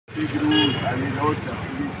Traffic rules आणि road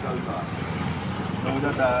safety चलता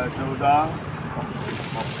 14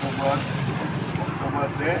 October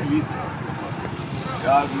ते 20 ऑक्टोबर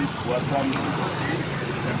ह्या 20 वर्सांची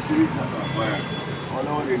सेफ्टी जाता गोंयांत ऑल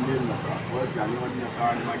ओव्हर इंडियन जाता. फर्स्ट जानेवारी जाता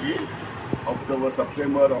आनी मागीर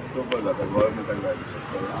सप्टेंबर ऑक्टोबर जाता गव्हर्मेंटाक जाय.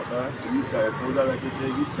 आतां 14 तारखेक ते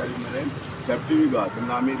 20 तारीख मेरेन सेफ्टी वीक आहा.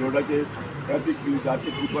 तेन्ना आमी रोडाचेर ट्रॅफिक जाचे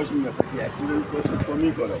प्रिकॉशन घेता की एक्सिडंट कशें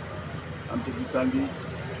कमी करप. आमच्या दिसांनी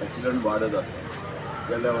एक्सिडंट वाडत आसा.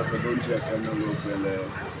 गेल्या वर्सा 291 लोक गेले,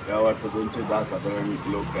 ह्या वर्सा 210 सादारण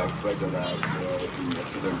लोक एक्सपायर जाल्यात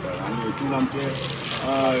एक्सिडंटान. आनी हेतून आमचे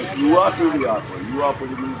युवा पिढी आहा पळय, युवा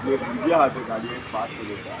पिढी म्हणजे जे भुरगे आहा ते गाडयेक फास्ट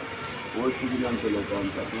चलयतात, ओल्ड पिढीन चलयतात,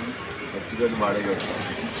 तातूंत एक्सिडंट वाडत आसा.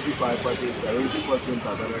 65 ते 70%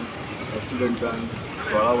 सादारण एक्सिडंटान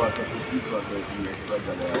 16 वर्सां ते 30 वर्सां हितून एक्सपायर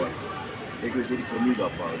जाल्या ह्या वर्सा. एक तरी कमी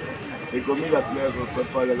जावपाक जाय. हे कमी जातले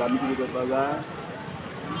करपाक जाल्यार आमी कितें करपाक जाय,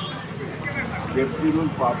 सेफ्टी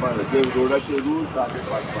रूल्स पाळपाक जाय. जे रोडाचे रूल्स आहा ते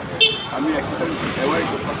पाळपाक जाय. आमी एक्सिडंट एवॉयड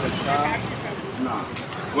करपाक शकता ना,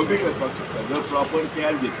 कमी करपाक शकता जर प्रॉपर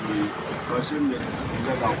केअर घेतली, प्रिकॉशन घेतली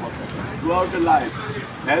जाल्यार जावपाक शकता. Through out the life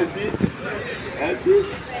health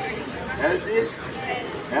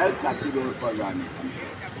सारकी दवरपाक जाय. आनी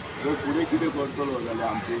जर फुडें कितें करतलो जाल्यार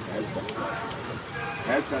आमची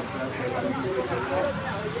हेल्थ सारकी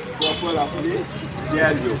प्रॉपर आपली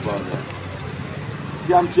केअर घेवपाक जाय.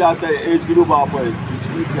 जी आमची आतां एज ग्रूप आहा पळय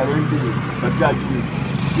 60-70 सद्याची,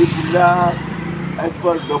 ती फुडल्या एज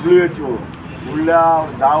पर WHO फुडल्या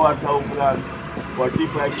 10 वर्सां उपरांत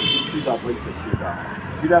 45 to 50 जावपाची शक्यता.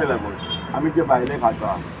 कित्याक लागून आमी जे भायले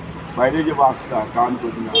खाता, भायले जे वागता, काम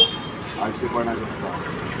करना, आळशेपणा करता,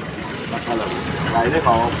 ताका लागून भायले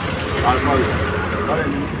खावप टाळपाक जाय. कळ्ळें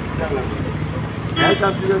न्ही? कित्याक लागून हेल्थ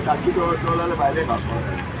आमची जर सारकी दवरतलो जाल्यार भायले खावपाक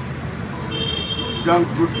जाय. जंक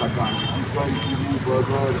फूड खाता, chicken, chilli,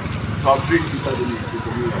 burger, soft drink दिता तुमी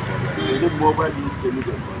कमी जावपाक जाय. तेजे मोबायल यूज कमी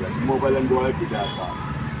करपाक जाय. मोबायलान दोळे कितें जाता,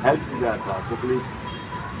 हेल्थ कितें जाता, तकलेक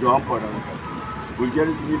जॉम पडना.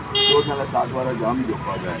 भुरग्यांनी तुमी 2 नाजाल्यार 7 वरां जॉम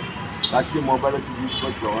घेवपाक जाय. रातचे मोबायलाची यूज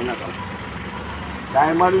करत जेवनाका.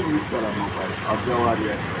 टायमारूच यूज करा मोबायल. अर्द वर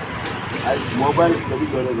आयज मोबायल कमी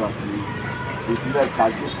गरज आसली दुसऱ्या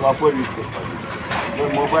सारकी प्रॉपर यूज करपाक जाय. जर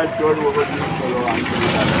मोबायल चड वगत यूज केलो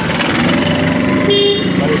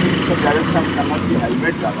डायरेक्टाक सांगात की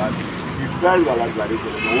हेल्मेट घालात, सीट बेल्ट घालात गाडी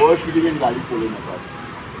चलयतना, ओवर स्पिडीन गाडी चलयनाकात,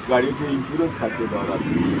 गाडयेचे इन्शुरन्स सारके दवरात.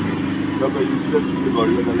 जर इन्शुरन्स कितें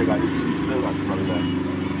घडलो जाल्यार गाडयेचे इन्शुरन्स आसपाक जाय.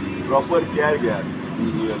 प्रॉपर केअर घेयात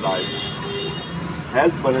इन युअर लायफ.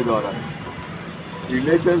 हेल्थ बरें दवरात,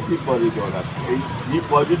 रिलेशनशीप बरें दवरात. ही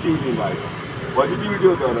पॉझिटिव्ह लायफ, पॉझिटिव्हिटी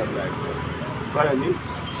दवरात लायफ. कळ्ळें न्ही?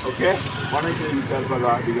 ओके. कोणाक कितें विचारपाक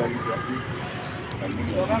आहा रिगार्डींग ट्रॅफिक?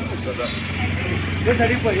 ये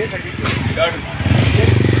साइड पर, ये साइड पर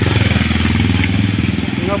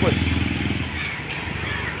यहाँ पर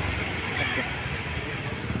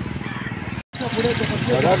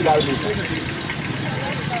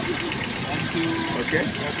ओके.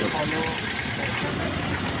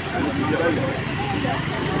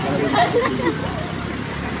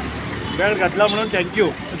 बेल्ट घातला म्हणून थँक्यू.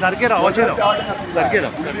 सारखे राव, अशें राव, सारखे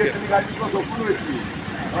राव.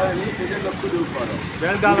 लक्ष दिवपाक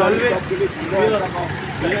बेल्ट घाल ऑलवेज.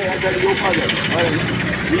 ह्या गाडी येवपाक जाय.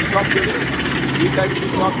 ही स्टॉप केली, ही गाडी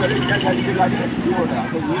स्टॉप केली, त्या गाडीची गाडी निवडा.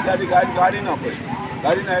 आतां ही गाडी ना पळय,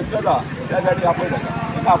 गाडी ना एकटोच आहा, त्या गाडी आपय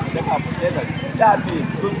ताका ते गाडी त्या हाती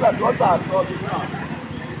तुमचा तोच आहा, तो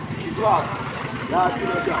दुसरो आहा, ह्या हाती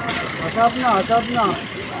वचा. हसाप ना आतां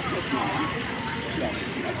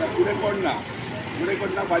फुडें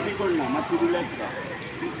कोणना भाजी कोणना, मातशी रिलॅक्स राहा.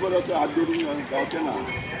 दीस बरो असो हात धरून जावचें ना.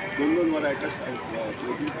 2-2 वरां एकाच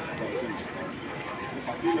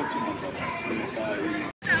फाटी लक्ष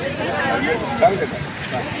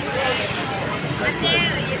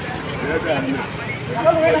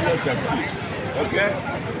okay.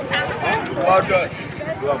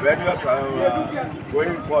 When you are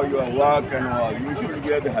going for your work and all, you should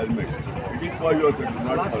wear the helmet. It is for yourself,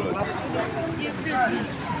 not for others.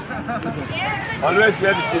 Always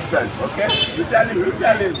wear the seat belt, okay? You tell him. It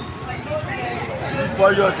is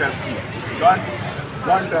for your safety. Don't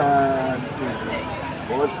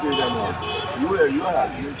overspeed and all. You are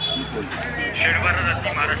people.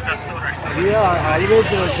 महाराष्ट्रात Saurashtra highway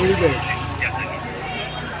थोड़ी गए.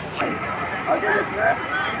 आगे देखना है,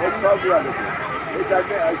 एक सौ भी आगे ये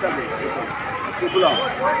जाके ऐसा देखो, इसको बुलाओ,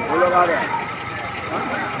 वो लोग आ रहे हैं,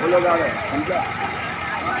 वो लोग आ रहे हैं, समझा?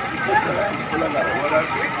 वो लोग आ रहे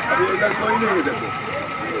हैं, अभी इधर कोई नहीं है, देखो,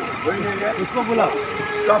 कोई नहीं है, इसको बुलाओ,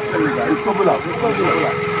 स्टॉप करेगा, इसको बुलाओ,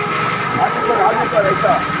 आगे पर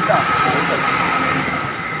ऐसा,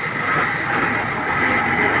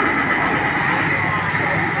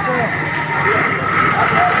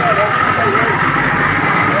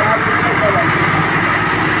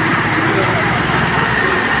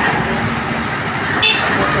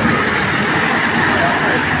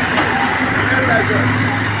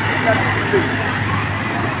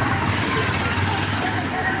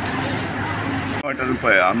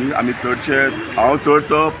 पळय आमी चडशे हांव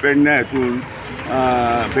चडसो पेडण्या हितून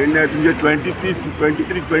जे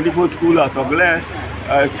 23-24 स्कूल आसा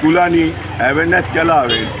सगळे स्कुलांनी अवेरनेस केला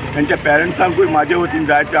हांवें तेंच्या पेरंट्सांकूय म्हाजे वतीन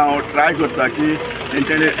जायते हांव ट्राय करता की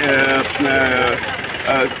तेंच्यांनी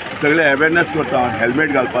सगळे अवेरनेस करता हेल्मेट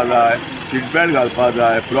घालपा जाय सीट बेल्ट घालपा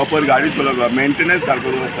जाय प्रॉपर गाडी चलोवप मेंटेनन्स सारको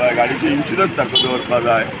दवरपा जाय गाडीचो इन्शुरन्स सारको दवरपा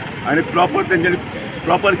जाय आनी प्रॉपर तेंच्यांनी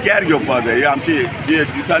प्रॉपर केअर घेवपाक जाय. ही आमची जे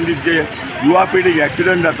दिसान दीस जे युवा पिढीक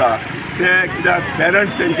एक्सिडंट जाता ते कित्याक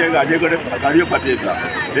पेरंट्स तेंचे गाडये कडेन गाडयो पातयता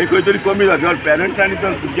हे खंय तरी कमी जाता जर पेरंट्सांनी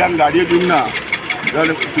जर भुरग्यांक गाडयो दिवंक ना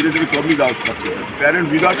जाल्यार कितें तरी कमी जावपाक parent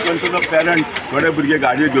without concern of parent थोडे भुरगे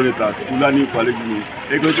गाडयो घेवन येतात स्कुलांनी कॉलेजींनी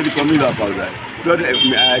हे खंय तरी कमी जावपाक जाय. जर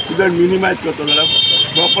एक्सिडंट मिनिमायज करता जाल्यार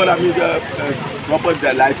प्रॉपर आमी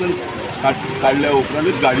प्रॉपर लायसन्स काडल्या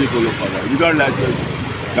उपरांतूच गाडयो चलोवपाक जाय. विदाउट लायसन्स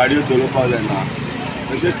गाडयो चलोवपाक जायना.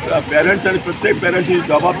 तशेंच पेरंट्स आनी प्रत्येक पेरंट्सची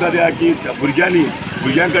जबाबदारी आहा की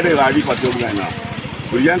भुरग्यां कडेन गाडी पातळूंक जायना.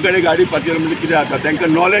 भुरग्यां कडेन गाडी पातळप म्हणजे कितें जाता तांकां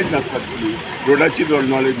नॉलेज नासता रोडाची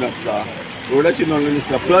नॉलेज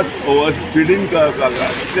नासता प्लस ओवर स्पिडींग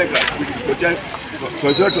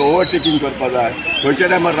खंयसर ओवरटेकींग करपाक जाय खंयच्या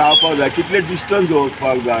टायमार रावपाक जाय कितले डिस्टन्स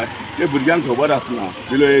दवरपाक जाय ते भुरग्यांक खबर आसना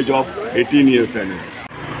below age of 18 years.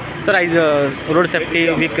 Sir आयज रोड सेफ्टी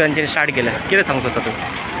वीक तांच्यांनी स्टार्ट केल्या कितें सांगू सोदता तूं?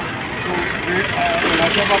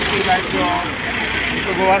 रोडाच्या बाबतींत लायक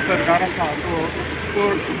जो गोवा सरकार आसा तो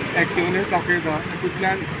एक्टिवनेस दाखयता.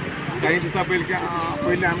 तितूंतल्यान काही दिसां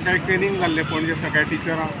पयलीं आमकां एक ट्रेनींग जाल्लें पणजे सगळ्या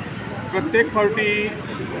टिचरांक. प्रत्येक फावटी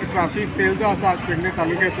ट्राफीक सेल जो आसा पेडणे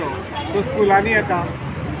तालुक्याचो तो स्कुलांनी येता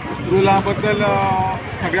रुला बद्दल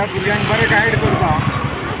सगळ्या भुरग्यांक बरें गायड करता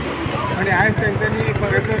आनी आयज तेंच्यांनी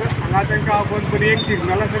खरें तर हांगा तांकां बरी एक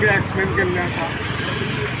सिग्नलां सगळीं एक्सप्लेन केल्लें आसा.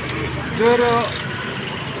 जर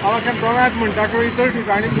हांव गोंयांत म्हणटा की इतर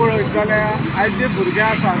ठिकाणी पळयत जाल्यार आयज जे भुरगे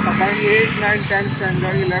आसा सकाळीं 8, 9, 10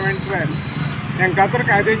 स्टँडर्ड 11, 12 तांकां तर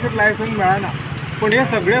कायदेशीर लायसन्स मेळना पूण हे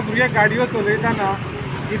सगळे भुरगे गाडयो चलयतना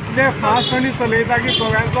इतले फास्ट आनी चलयता की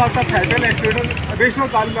गोव्यांचो आतां फॅटल एक्सिडंट रेशो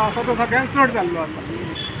जाल्लो आसा तो सगळ्यांत चड जाल्लो आसा.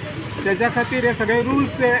 त्याच्या खातीर हे सगळे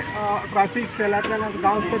रुल्स जे ट्राफीक सेलांतल्यान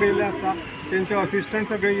गांवसर येयले आसा तेंचे असिस्टंट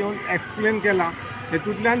सगळे येवन एक्सप्लेन केला.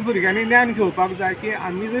 हेतूंतल्यान भुरग्यांनी ज्ञान घेवपाक जाय की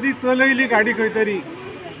आमी जरी चलयली गाडी खंय तरी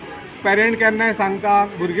पेरंट केन्नाय सांगता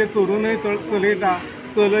भुरगे चोरूनय चलयता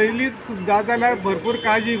चलयलीच सुद्दां जाल्यार भरपूर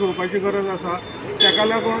काळजी घेवपाची गरज आसा. ताका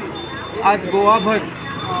लागून आज गोवाभर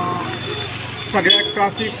सगळ्याक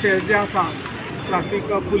ट्राफीक सेल जे आसा ट्राफीक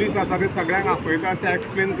पुलीस आसा ते सगळ्यांक आपयता अशें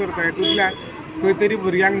एक्सप्लेन करता. हेतूंतल्यान खंय तरी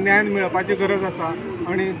भुरग्यांक ज्ञान मेळपाची गरज आसा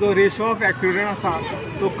आनी जो रेशो ऑफ एक्सिडंट आसा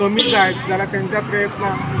तो कमी जायत जाल्यार तेंच्या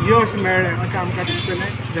प्रयत्नाक यश मेळ्ळें अशें आमकां दिसतलें.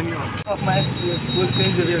 धन्यवाद. Of my school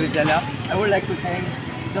Saint Xavier Vidyalaya, I would like to thank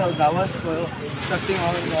Sir Gawas for instructing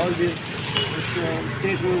all these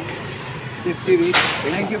state rules safety week.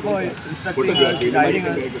 Thank you for instructing us, guiding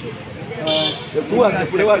us,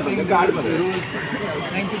 practicing the rules.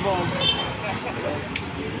 Thank you for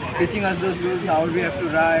teaching us those rules, how we have to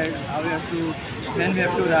ride, when we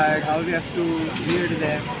have to ride, how we have to read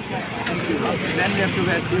them. Thank you. When we have to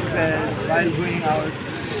wear seat belt while going out,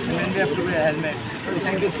 and when we have to wear helmet. So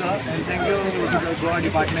thank you, sir, and thank you to the Goan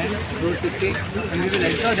Department, Road Safety, and we will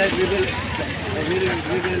ensure that we will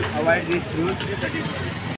avoid these rules.